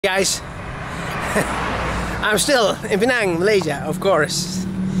Guys, I'm still in Penang, Malaysia, of course,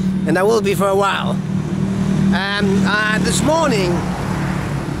 and I will be for a while. This morning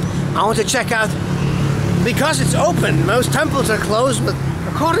I want to check out, because it's open. Most temples are closed, but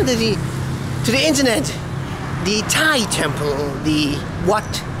according to the internet, the Thai temple, the Wat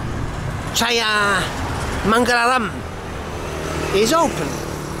Chaya Mangalaram, is open.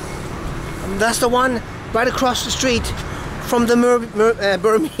 And that's the one right across the street from the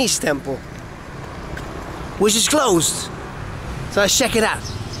Burmese temple, which is closed. So let's check it out.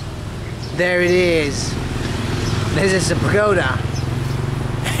 There it is. This is the pagoda.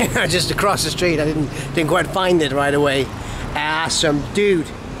 Just across the street. I didn't quite find it right away. Some dude,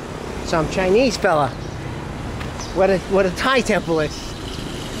 some Chinese fella, what a Thai temple is,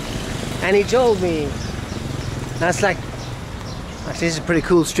 and he told me that's like, actually, this is a pretty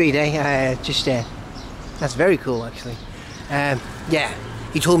cool street, eh? That's very cool, actually. Yeah,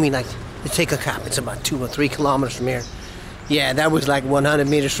 he told me like to take a cab. It's about 2 or 3 kilometers from here. Yeah, that was like 100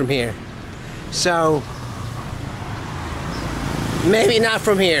 meters from here. So maybe not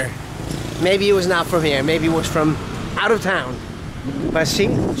from here. Maybe it was not from here. Maybe it was from out of town. But see,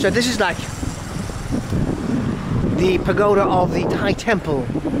 so this is like the pagoda of the Thai temple.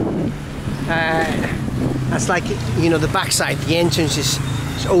 That's like, you know, the backside. The entrance is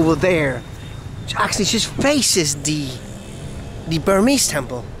over there. It actually just faces the Burmese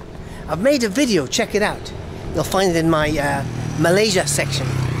temple. I've made a video, check it out. You'll find it in my Malaysia section.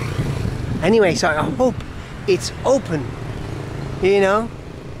 Anyway, so I hope it's open, you know,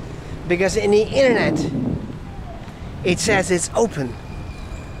 because in the internet it says it's open.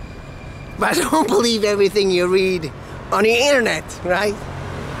 But I don't believe everything you read on the internet, right?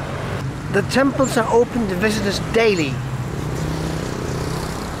 The temples are open to visitors daily.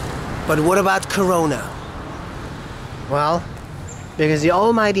 But what about Corona? Well, because the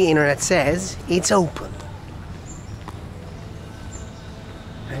almighty internet says it's open.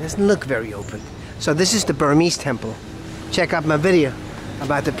 It doesn't look very open. So this is the Burmese temple. Check out my video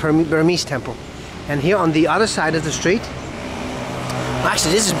about the Burmese temple. And here on the other side of the street,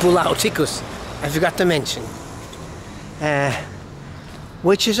 actually this is Pulau Tikus, I forgot to mention.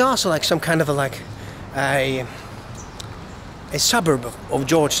 Which is also like some kind of a suburb of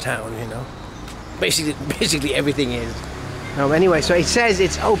Georgetown, you know. Basically everything is. Anyway, so it says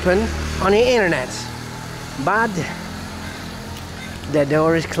it's open on the internet, but the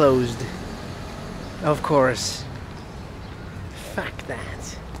door is closed. Of course. Fuck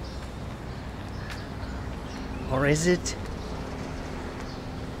that. Or is it?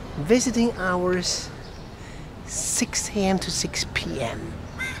 Visiting hours 6 a.m. to 6 p.m.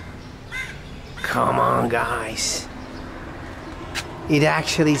 Come on, guys. It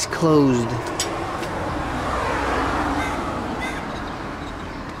actually is closed.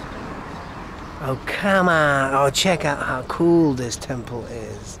 Oh, come on. Oh, check out how cool this temple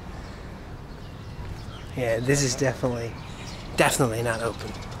is. Yeah, this is definitely not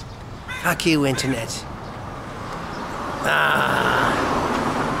open. Fuck you, internet.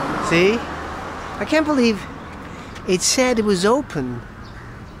 See? I can't believe it said it was open.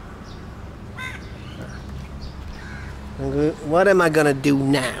 What am I gonna do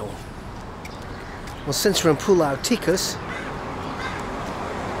now? Well, since we're in Pulau Tikus,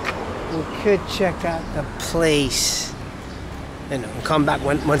 we could check out the place, you know, and come back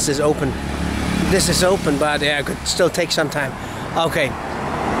once it's open. This is open, but yeah, it could still take some time. Okay,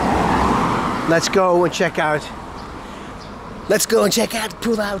 let's go and check out. Let's go and check out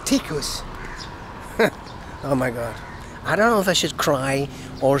Pulau Tikus. Oh my God, I don't know if I should cry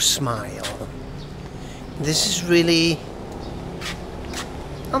or smile. This is really,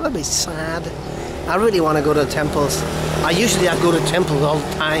 I'm a bit sad. I really want to go to temples. I go to temples all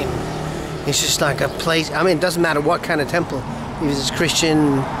the time. It's just like a place. I mean, it doesn't matter what kind of temple. If it's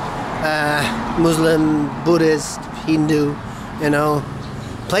Christian, Muslim, Buddhist, Hindu, you know,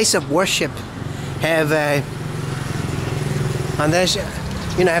 place of worship. Have and there's,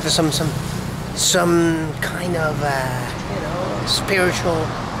 you know, have some kind of you know, spiritual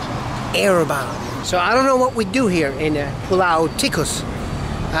air about it. So I don't know what we do here in Pulau Tikus.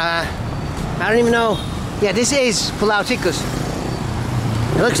 I don't even know. Yeah, this is Pulau Tikus.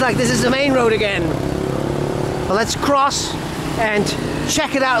 It looks like this is the main road again. Well, let's cross and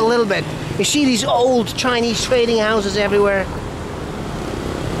check it out a little bit. You see these old Chinese trading houses everywhere?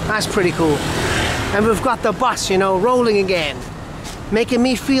 That's pretty cool. And we've got the bus, you know, rolling again, making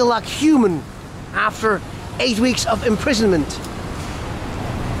me feel like human after 8 weeks of imprisonment.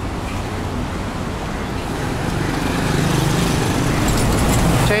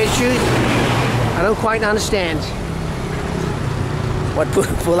 Tell you the truth, I don't quite understand. what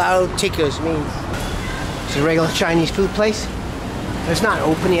Pulau Tikus means. It's a regular Chinese food place. It's not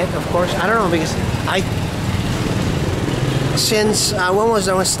open yet, of course. I don't know, because since when was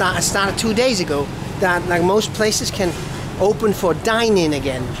it? I started 2 days ago. That like most places can open for dine-in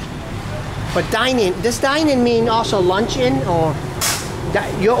again. But dine-in, does dine-in mean also lunch-in, or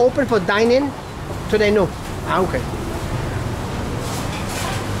you're open for dine-in today? No. Ah, okay.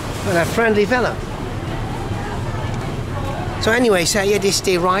 But a friendly fellow. So anyway, so yeah, they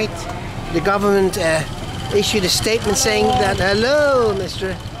stay right. The government issued a statement saying that, hello,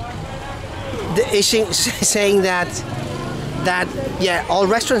 mister. Saying that yeah, all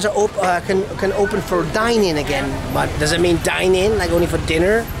restaurants are can open for dine-in again. But does it mean dine-in, like only for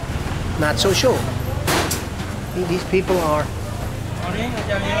dinner? Not so sure. These people are. Morning.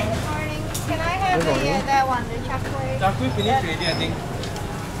 Morning. Can I have that one, the chocolate? Chocolate finished already, I think.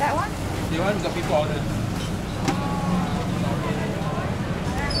 That one? The one got people ordered.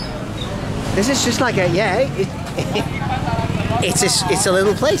 This is just like a it's a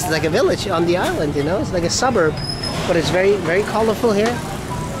little place, it's like a village on the island, you know. It's like a suburb, but it's very colorful here.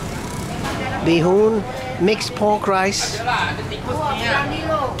 Bihun, mixed pork rice.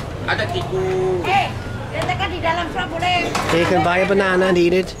 You can buy a banana and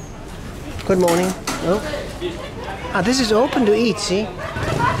eat it. Good morning. Oh. Ah, this is open to eat, see?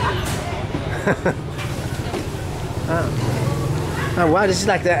 Oh wow, this is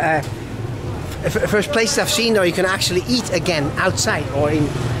like the first place I've seen though you can actually eat again outside, or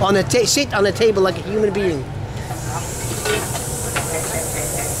sit on a table like a human being.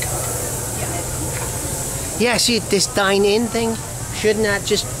 Yeah, see, this dine-in thing should not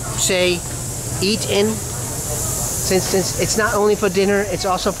just say eat in, since it's not only for dinner, it's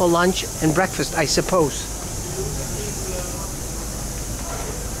also for lunch and breakfast, I suppose.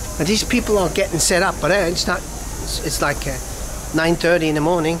 And these people are getting set up, but it's not. It's like 9:30 in the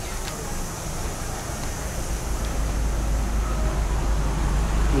morning.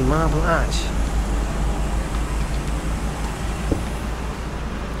 The Marble Arch.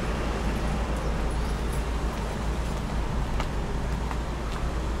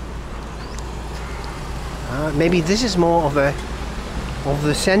 Maybe this is more of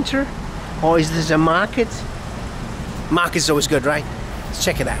the center, or is this a market? Market's always good, right? Let's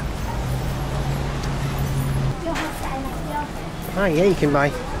check it out. Ah, yeah, you can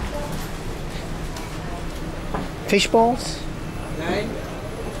buy fish balls.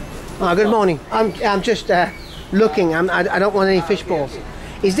 Oh, good morning. I'm just looking. I don't want any fish balls.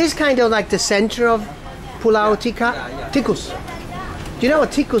 Is this kind of like the center of Pulau Tikus? Do you know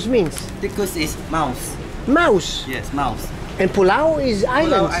what Tikus means? Tikus is mouse. Mouse? Yes, mouse. And Pulau is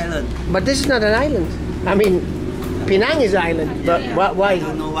island. Pulau island. But this is not an island. I mean, Penang is island. But why? I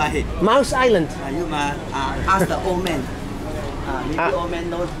don't know why. Mouse Island. You must ask the old man. Maybe the old man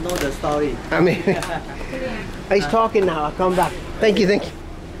know the story. I mean, he's talking now. I'll come back. Thank you, thank you.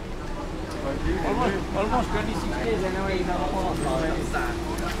 Almost 26 days anyway.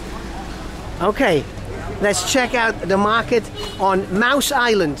 Okay, let's check out the market on Mouse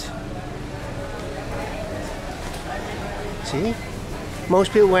Island. See,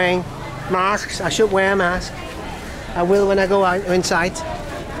 most people wearing masks. I should wear a mask. I will when I go out inside.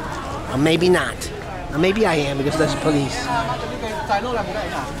 Or maybe not. Or maybe I am because there's police.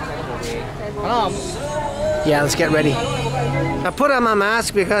 Yeah, let's get ready. I put on my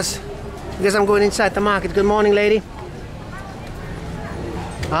mask because I'm going inside the market. Good morning, lady.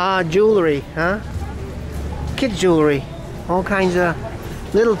 Ah, jewelry, huh? Kids jewelry. All kinds of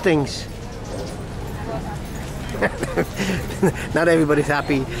little things. Not everybody's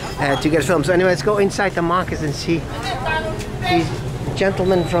happy to get filmed. So anyway, let's go inside the market and see these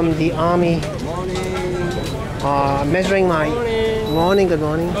gentlemen from the army measuring my... Morning, good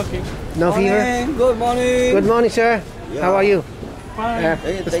morning. Okay. No fever? Good morning. Good morning, sir. Yeah. How are you? Fine.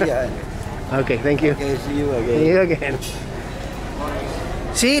 Okay, thank you. Okay, see you again. See you again.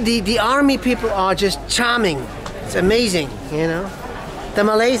 See, the army people are just charming. It's amazing, you know. The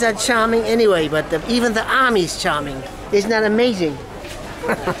Malays are charming anyway, but even the army is charming. Isn't that amazing?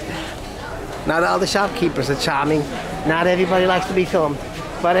 Not all the shopkeepers are charming. Not everybody likes to be filmed.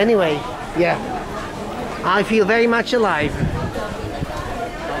 But anyway, yeah. I feel very much alive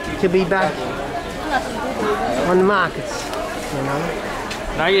to be back on the markets, you know.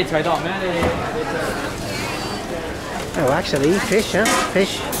 Oh, actually, fish, huh?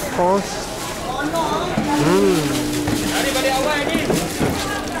 Fish, prawns.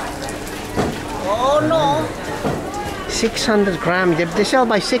 600 grams. They sell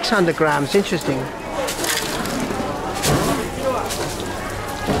by 600 grams. Interesting.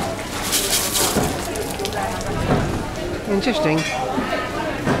 Interesting.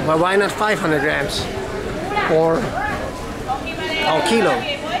 Well, why not 500 grams? Or kilo?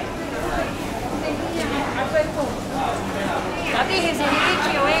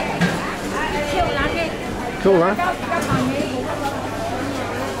 Cool, huh?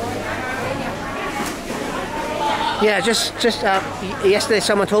 Yeah, just yesterday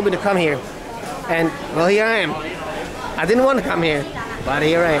someone told me to come here, and well, here I am. I didn't want to come here, but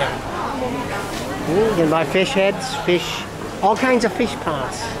here I am. You can buy fish heads, fish, all kinds of fish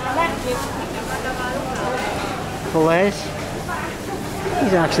parts. Fillets.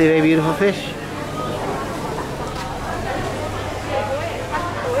 These are actually very beautiful fish.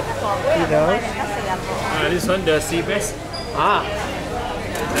 Here goes. This one, the sea bass. Ah.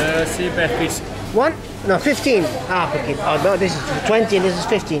 The sea bass fish. One? No, 15. Ah, okay. Oh, no, this is 20 and this is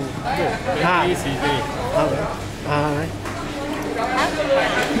 15. Ah. Sea bass. Okay. All right.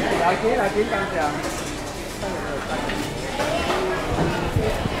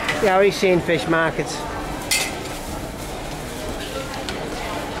 Yeah, we've seen fish markets.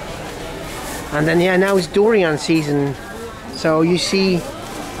 And then, yeah, now it's durian season. So you see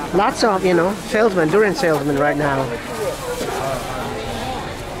lots of, you know, salesmen, durian salesmen right now.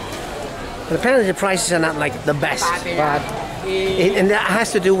 But apparently the prices are not like the best. But and that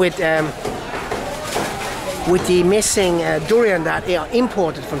has to do with the missing durian that are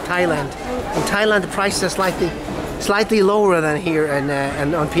imported from Thailand. In Thailand, the prices are slightly lower than here and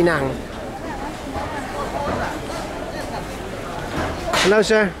on Penang. Hello,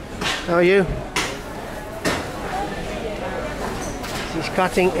 sir. How are you? She's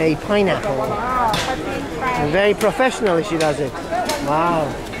cutting a pineapple. And very professionally she does it. Wow.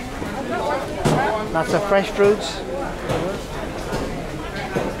 Lots of fresh fruits.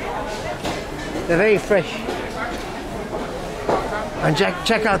 They're very fresh. And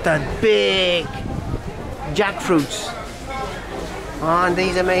check out that big jackfruits. Aren't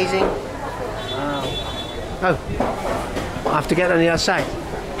these amazing? Wow. Oh, I have to get on the other side.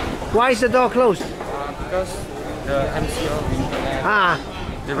 Why is the door closed? Because the MCO. Ah,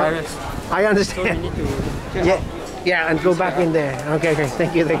 The virus. I understand. Yeah, and go back in there. Okay,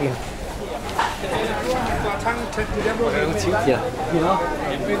 thank you. Yeah.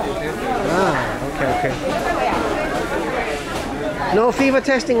 Ah, okay. No fever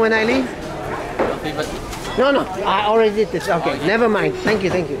testing when I leave? No, I already did this. Okay, never mind. Thank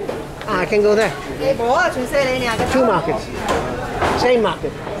you. Ah, I can go there. 2 markets. Same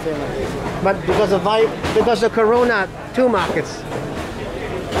market. But because of Corona, 2 markets.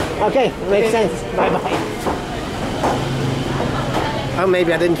 Okay, makes sense. Bye. Oh,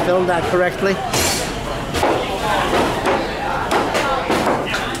 maybe I didn't film that correctly.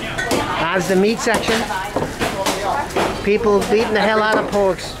 That's the meat section. People beating the hell out of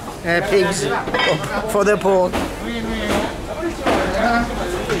pigs for their pork.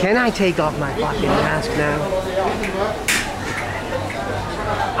 Can I take off my fucking mask now?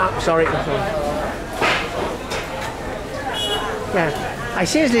 Oh, sorry. Yeah, I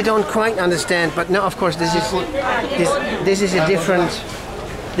seriously don't quite understand, but no, of course this is a different.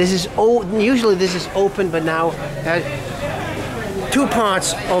 Usually this is open, but now 2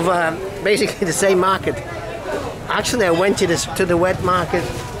 parts of basically the same market. Actually, I went to the wet market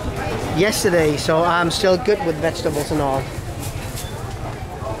yesterday, so I'm still good with vegetables and all.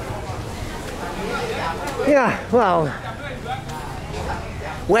 Yeah, well,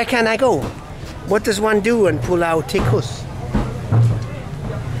 where can I go? What does one do in Pulau Tikus?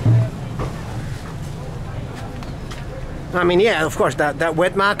 I mean, yeah, of course, that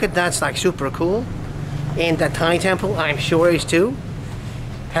wet market, that's like super cool. And the Thai temple, I'm sure is too.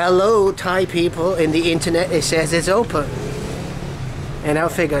 Hello, Thai people in the internet, it says it's open. And I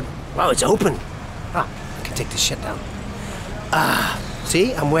figured, wow, it's open. Ah, I can take this shit down.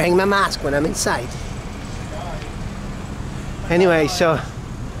 See, I'm wearing my mask when I'm inside. Anyway, so,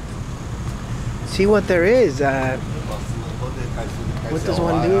 see what there is. What does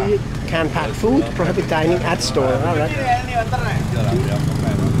one do? Can pack food, prohibit dining at store. All right.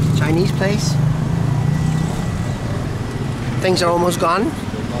 Chinese place. Things are almost gone.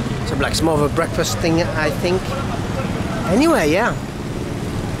 So like it's more of a breakfast thing, I think. Anyway, yeah.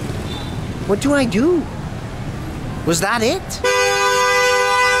 What do I do? Was that it?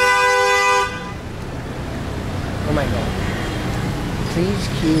 Oh my god. Please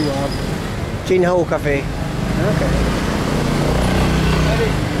queue up. Jin Ho Cafe. Okay.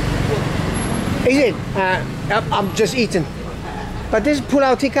 Is it? I'm just eating. But this is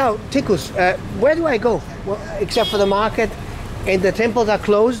Pulau Tikus. Where do I go? Well, except for the market, and the temples are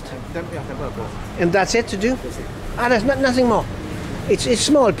closed. And that's it to do? Ah, there's nothing more. It's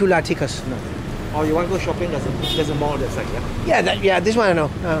small, Pulau Tikus. No. Or you want to go shopping? There's a mall that side. Yeah. Yeah, this one I know.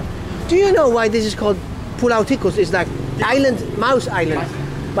 Do you know why this is called Pulau Tikus? It's like island, mouse island,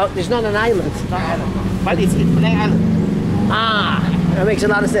 but it's not an island. It's not island, but it's in Penang Island. Ah, that makes a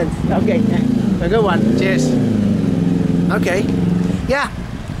lot of sense. Okay, a good one. Cheers. Okay, yeah.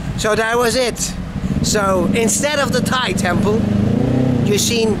 So that was it. So instead of the Thai temple, you've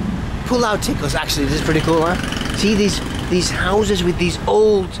seen Pulau Tikus. Actually, this is pretty cool, huh? See these houses with these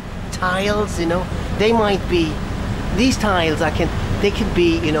old tiles. You know, they might be these tiles. They could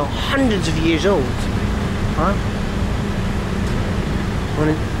be, you know, hundreds of years old. Huh?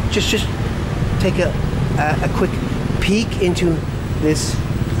 Want to just take a quick peek into this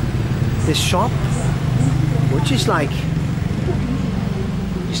shop, which is like,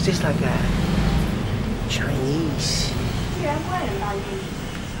 is this like a Chinese?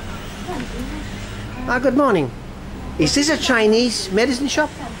 Good morning. Is this a Chinese medicine shop?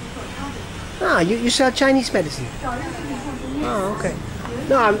 You sell Chinese medicine. Oh, okay.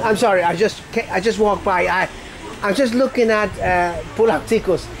 No, I'm sorry. I just walked by. I'm just looking at Pulau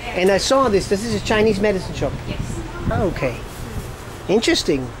Tikus, and I saw this. This is a Chinese medicine shop. Yes. Okay.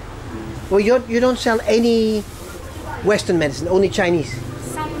 Interesting. Well, you don't sell any Western medicine, only Chinese.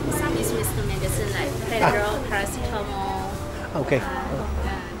 Some is Western medicine like Panadol, paracetamol. Okay. The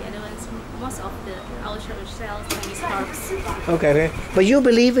other ones, most of our church sells Chinese herbs. Okay. But you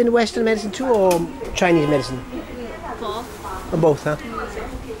believe in Western medicine too, or Chinese medicine? Both. Or both, huh?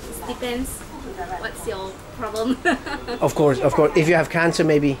 It depends. What's your problem? Of course. If you have cancer,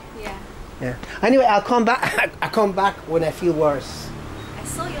 maybe. Yeah. Anyway, I'll come back. I'll come back when I feel worse. I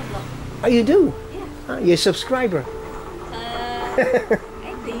saw your blog. Oh, you do? Yeah. You're a subscriber.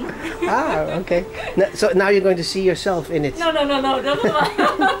 I think. Okay. So now you're going to see yourself in it. No.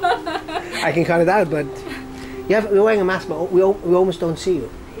 I can cut it out, but you're wearing a mask, but we almost don't see you.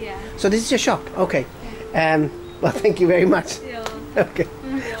 Yeah. So this is your shop. Okay. Well, thank you very much. Yeah. Okay.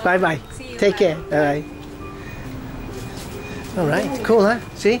 Bye. See you. Take care. Bye. All right. Cool, huh?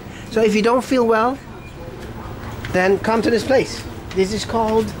 See? So if you don't feel well, then come to this place. This is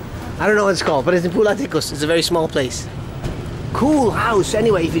called, I don't know what it's called, but it's in Pulau Tikus. It's a very small place. Cool house.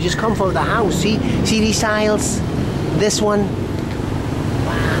 Anyway, if you just come for the house, see these tiles? This one.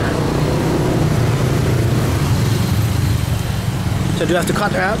 Wow. So do I have to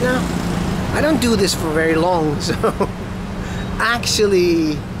cut her out now? I don't do this for very long, so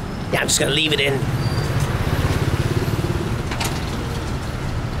actually, yeah, I'm just gonna leave it in.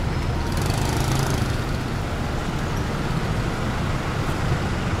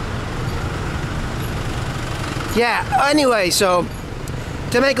 Yeah, anyway, so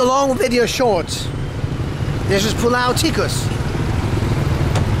to make a long video short, this is Pulau Tikus.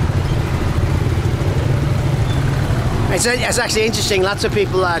 It's actually interesting. Lots of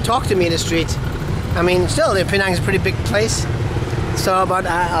people talk to me in the street. I mean, still, Penang is a pretty big place. So, but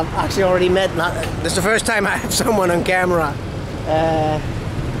I've actually already met. This is the first time I have someone on camera,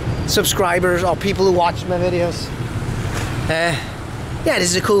 subscribers or people who watch my videos. Yeah, this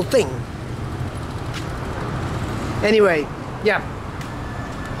is a cool thing. Anyway, yeah,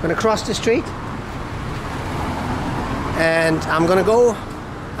 I'm gonna cross the street, and I'm gonna go.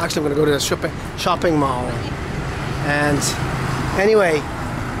 Actually, I'm gonna go to the shopping mall. And anyway,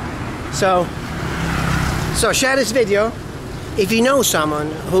 so share this video if you know someone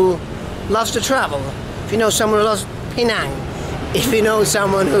who loves to travel, if you know someone who loves Penang, if you know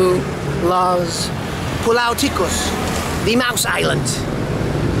someone who loves Pulau Tikus, the Mouse Island,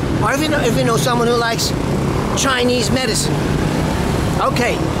 or if you know someone who likes Chinese medicine.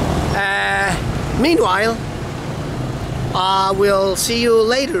 Okay. Meanwhile, I will see you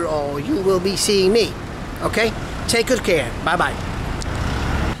later, or you will be seeing me. Okay? Take good care. Bye-bye.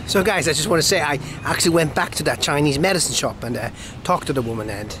 So guys, I just want to say I actually went back to that Chinese medicine shop and talked to the woman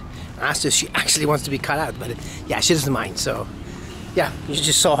and asked her if she actually wants to be cut out, but yeah, she doesn't mind. So yeah, you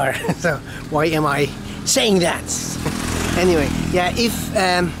just saw her. So why am I saying that? Anyway, yeah,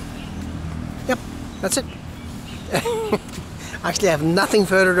 yep, that's it. Actually, I have nothing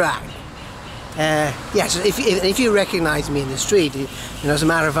further to add. Yeah, so if you recognize me in the street, you know, doesn't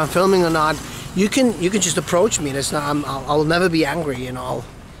matter if I'm filming or not, you can just approach me. And it's not, I'll never be angry. You know,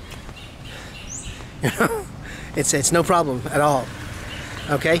 it's no problem at all.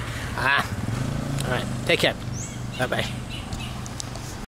 Okay. All right. Take care. Bye bye.